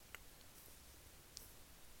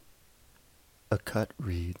cut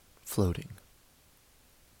reed floating,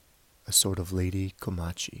 a sort of Lady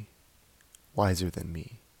Komachi, wiser than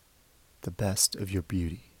me, the best of your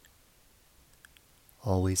beauty,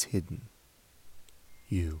 always hidden,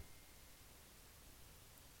 you.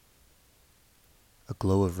 A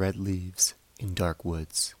glow of red leaves in dark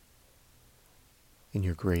woods, in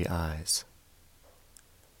your gray eyes.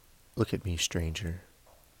 Look at me, stranger.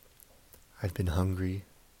 I've been hungry,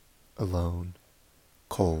 alone,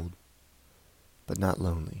 cold, but not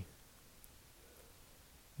lonely.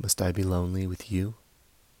 Must I be lonely with you?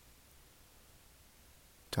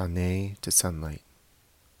 Dane to sunlight,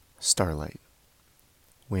 starlight,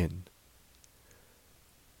 wind,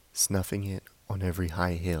 snuffing it on every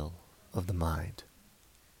high hill of the mind.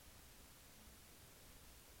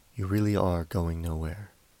 You really are going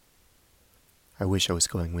nowhere. I wish I was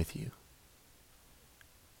going with you.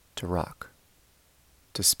 To rock,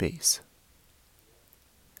 to space.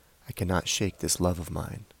 I cannot shake this love of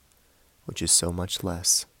mine, which is so much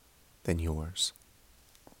less than yours.